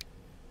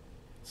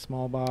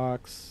 Small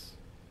box.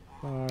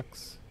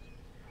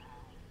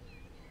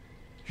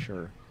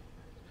 Sure.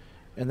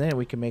 And then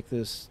we can make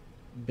this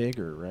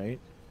bigger, right?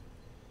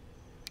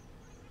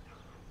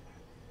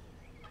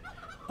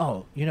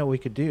 Oh, you know what we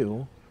could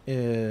do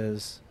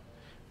is...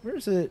 Where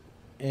is it?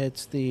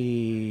 It's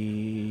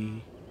the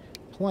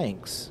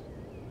planks.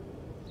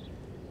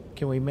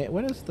 Can we make...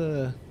 What is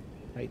the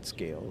height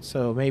scale?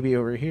 So maybe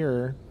over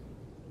here...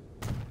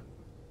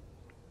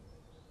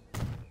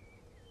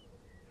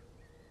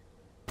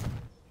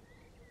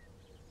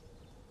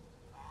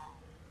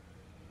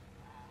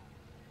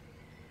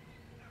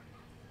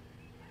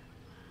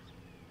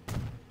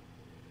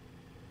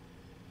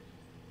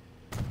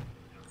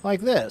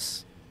 like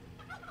this.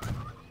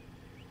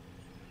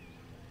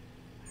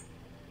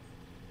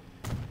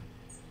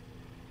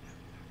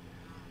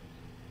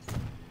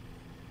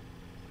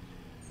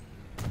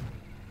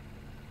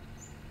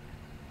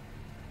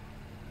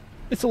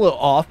 It's a little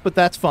off, but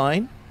that's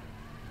fine.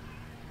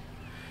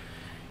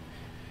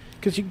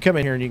 Because you can come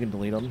in here and you can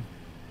delete them.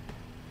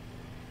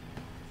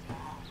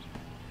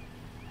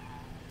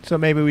 So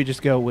maybe we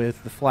just go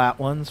with the flat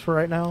ones for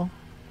right now.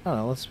 I don't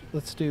know,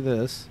 let's do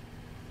this.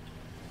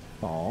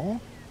 Fall.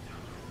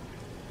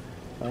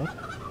 Up.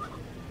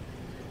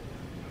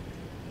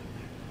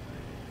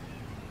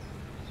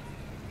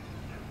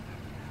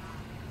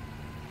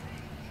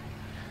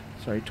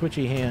 Sorry,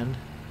 twitchy hand.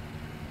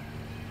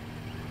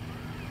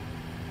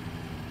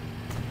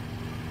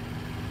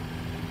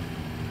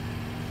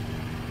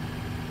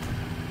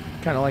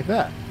 Kind of like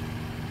that.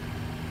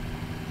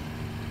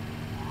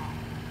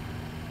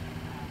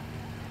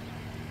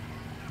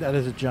 That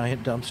is a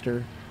giant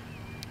dumpster.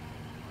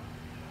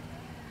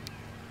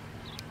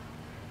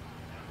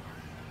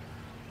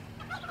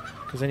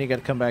 Because then you got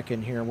to come back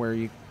in here where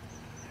you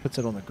puts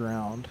it on the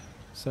ground.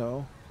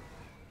 So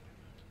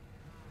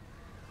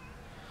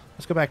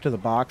let's go back to the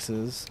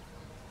boxes.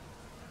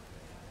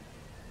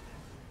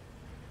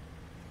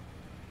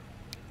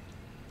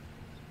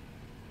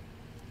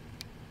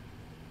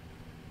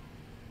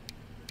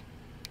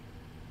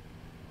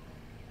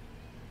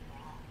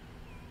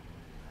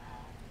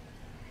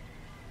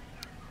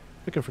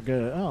 Looking for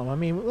good. Oh, I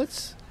mean,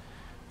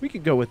 we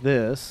could go with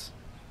this.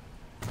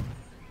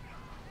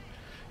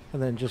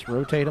 And then just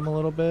rotate them a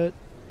little bit.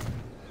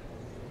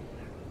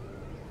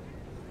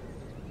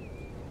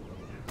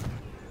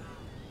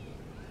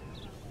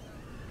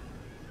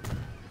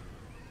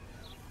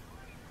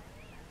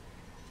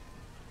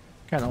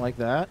 Kind of like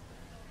that.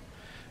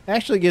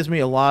 Actually gives me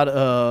a lot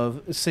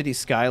of City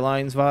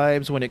Skylines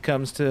vibes when it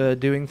comes to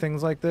doing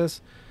things like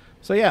this.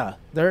 So yeah,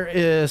 there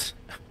is...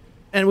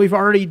 And we've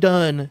already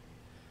done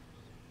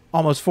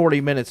almost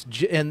 40 minutes.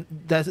 And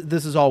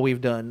this is all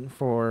we've done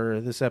for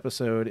this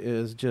episode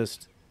is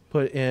just...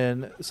 put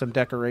in some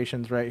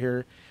decorations right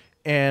here.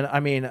 And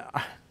I mean,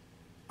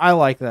 I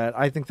like that.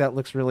 I think that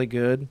looks really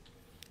good.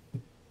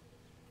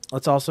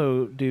 Let's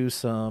also do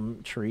some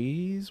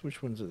trees.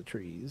 Which ones are the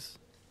trees?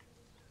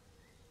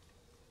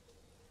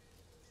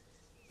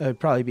 It'd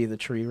probably be the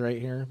tree right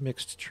here.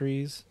 Mixed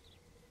trees.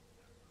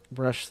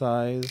 Brush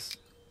size.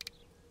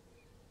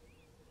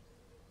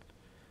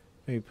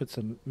 Maybe put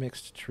some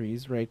mixed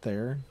trees right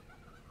there.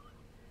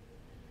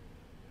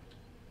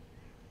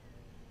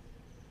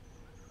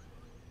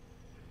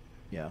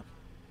 Yeah.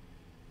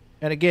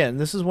 And again,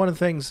 this is one of the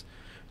things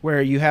where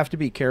you have to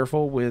be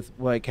careful with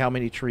like how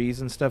many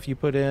trees and stuff you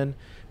put in,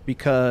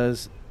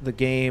 because the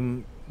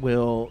game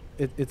will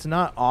it's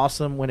not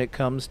awesome when it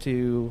comes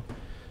to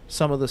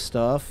some of the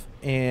stuff,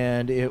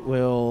 and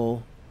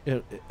it'll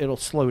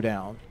slow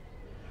down.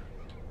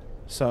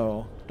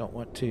 So don't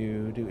want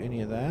to do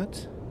any of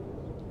that.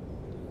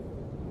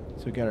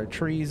 So we got our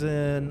trees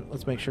in.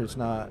 Let's make sure it's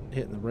not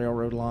hitting the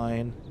railroad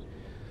line.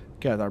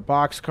 Got our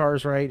box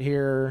cars right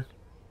here.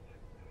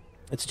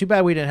 It's too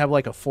bad we didn't have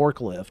like a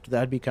forklift.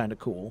 That'd be kind of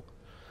cool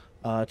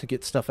to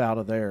get stuff out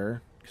of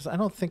there. Because I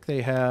don't think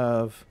they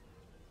have...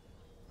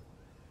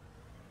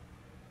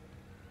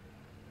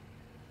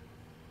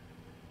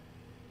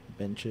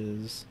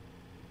 benches.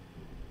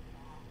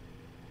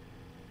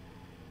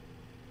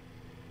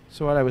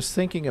 So what I was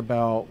thinking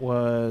about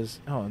was...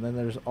 oh, and then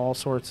there's all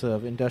sorts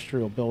of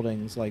industrial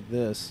buildings like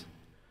this.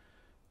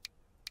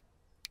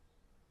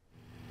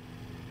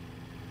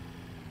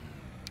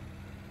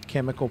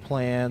 Chemical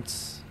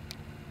plants.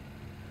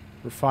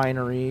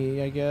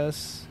 Refinery, I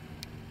guess.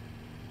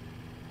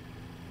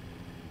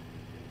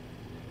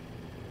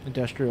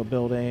 Industrial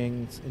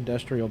buildings.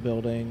 Industrial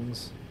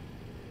buildings.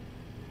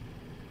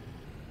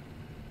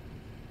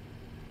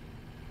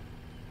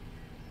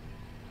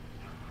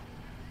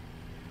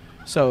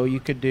 So you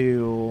could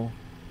do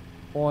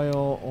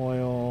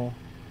oil,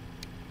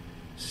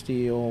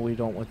 steel. We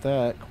don't want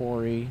that.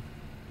 Quarry.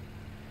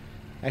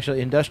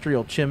 Actually,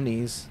 industrial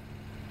chimneys.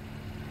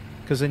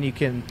 Because then you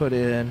can put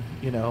in,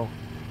 you know,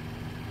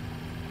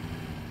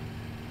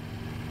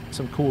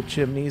 some cool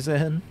chimneys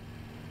in.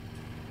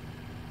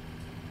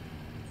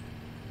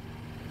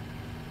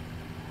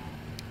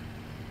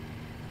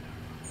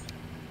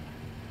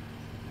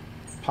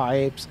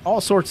 Pipes.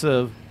 All sorts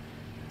of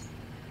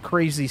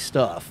crazy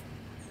stuff.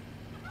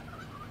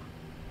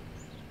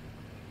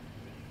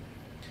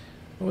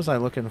 What was I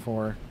looking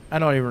for? I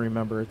don't even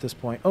remember at this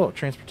point. Oh,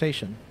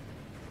 transportation.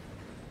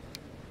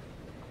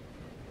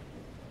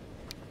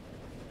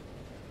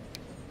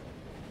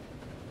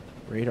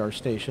 Radar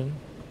station.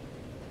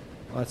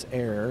 Well, that's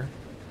air.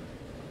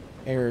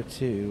 Air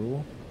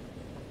 2.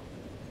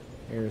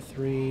 Air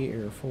 3,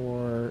 Air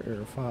 4,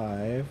 Air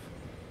 5.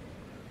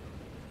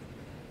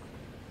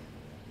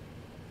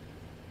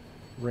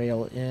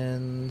 Rail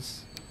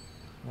ends.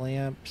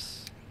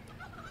 Lamps.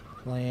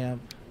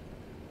 Lamp.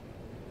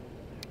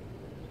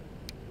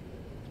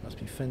 Must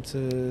be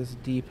fences.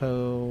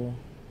 Depot.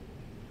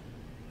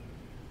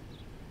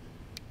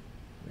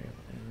 Rail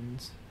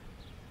ends.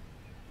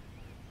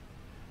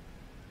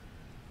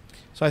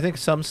 So I think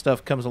some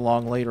stuff comes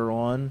along later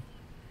on.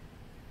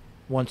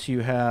 Once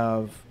you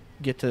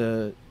get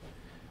to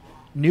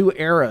new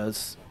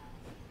eras.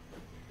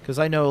 Because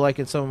I know, like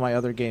in some of my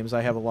other games,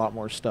 I have a lot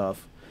more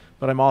stuff.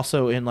 But I'm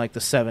also in like the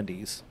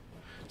 70s.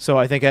 So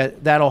I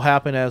think that'll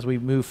happen as we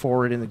move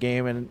forward in the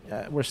game. And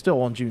we're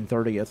still on June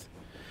 30th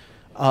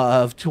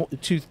of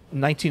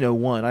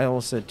 1901. I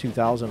almost said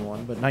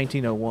 2001, but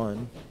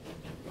 1901.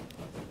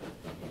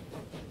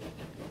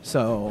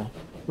 So...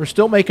 we're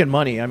still making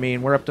money. I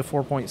mean, we're up to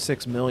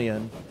 4.6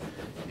 million,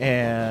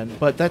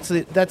 but that's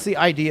the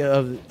idea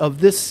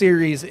of this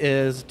series,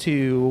 is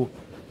to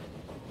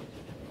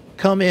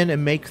come in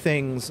and make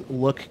things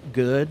look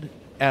good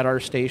at our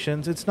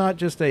stations. It's not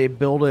just a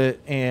build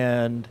it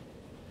and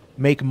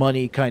make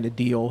money kind of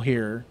deal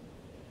here.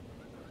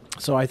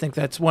 So I think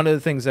that's one of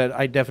the things that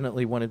I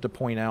definitely wanted to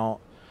point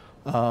out.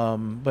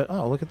 But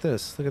oh, look at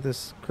this! Look at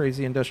this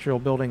crazy industrial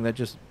building that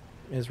just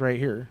is right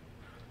here.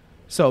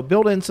 So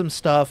build in some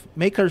stuff,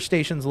 make our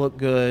stations look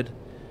good,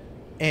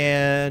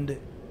 and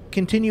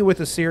continue with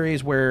a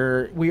series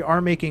where we are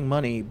making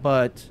money,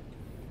 but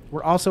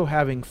we're also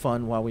having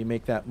fun while we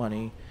make that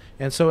money.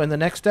 And so in the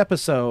next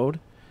episode,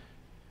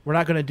 we're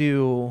not going to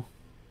do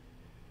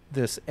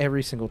this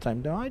every single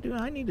time. No,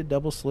 I need to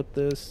double slip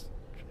this.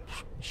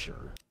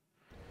 Sure.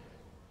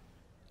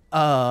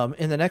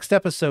 In the next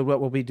episode, what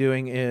we'll be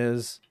doing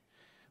is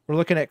we're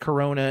looking at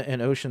Corona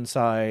and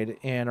Oceanside,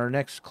 and our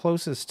next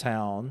closest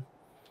town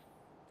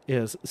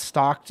is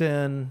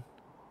Stockton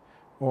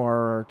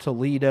or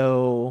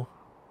Toledo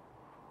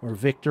or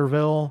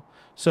Victorville.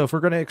 So if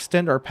we're going to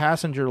extend our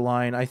passenger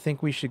line, I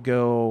think we should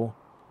go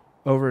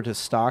over to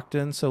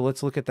Stockton. So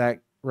let's look at that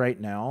right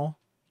now.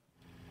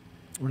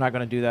 We're not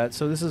going to do that.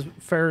 So this is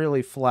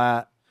fairly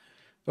flat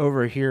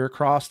over here.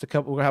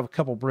 We'll have a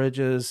couple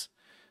bridges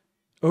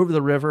over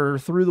the river,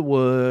 through the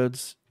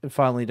woods, and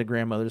finally to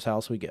grandmother's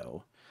house we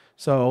go.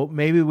 So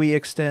maybe we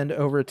extend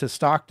over to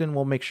Stockton.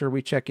 We'll make sure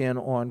we check in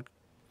on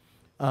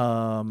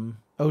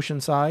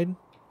Oceanside,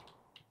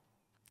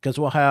 because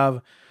we'll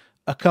have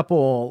a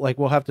couple, like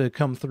we'll have to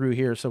come through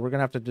here. So we're going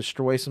to have to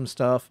destroy some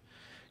stuff,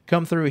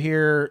 come through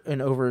here and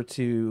over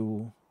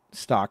to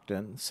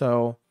Stockton.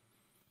 So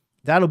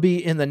that'll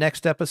be in the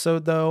next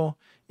episode though.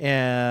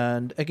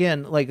 And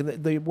again,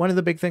 like the one of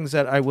the big things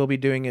that I will be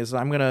doing is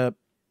I'm going to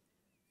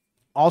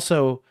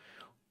also,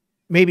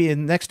 maybe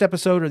in the next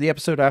episode or the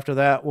episode after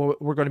that,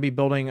 we're going to be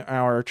building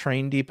our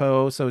train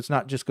depot. So it's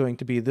not just going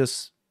to be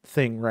this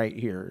thing right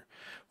here.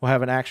 We'll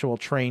have an actual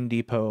train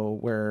depot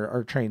where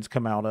our trains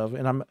come out of.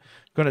 And I'm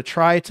going to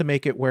try to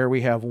make it where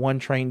we have one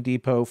train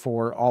depot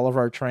for all of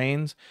our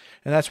trains.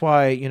 And that's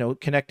why, you know,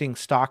 connecting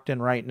Stockton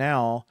right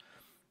now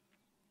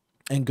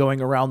and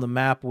going around the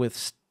map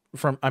with,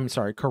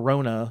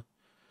 Corona,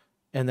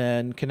 and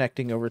then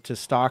connecting over to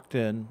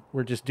Stockton,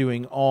 we're just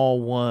doing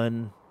all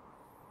one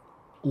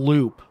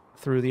loop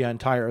through the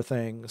entire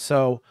thing.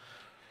 So,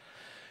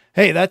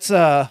 hey, that's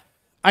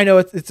I know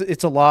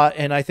it's a lot,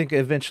 and I think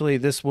eventually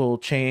this will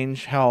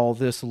change how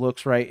this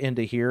looks right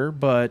into here.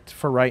 But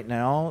for right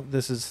now,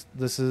 this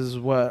is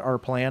what our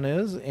plan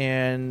is,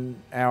 and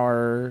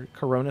our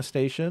Corona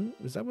station,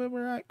 is that where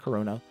we're at?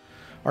 Corona,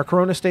 our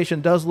Corona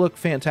station does look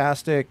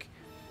fantastic.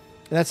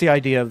 That's the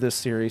idea of this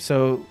series.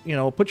 So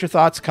put your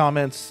thoughts,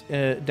 comments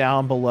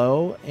down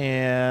below,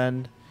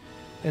 and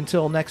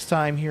until next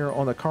time here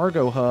on the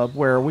Cargo Hub,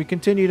 where we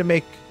continue to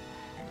make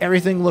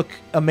everything look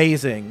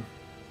amazing.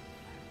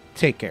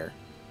 Take care.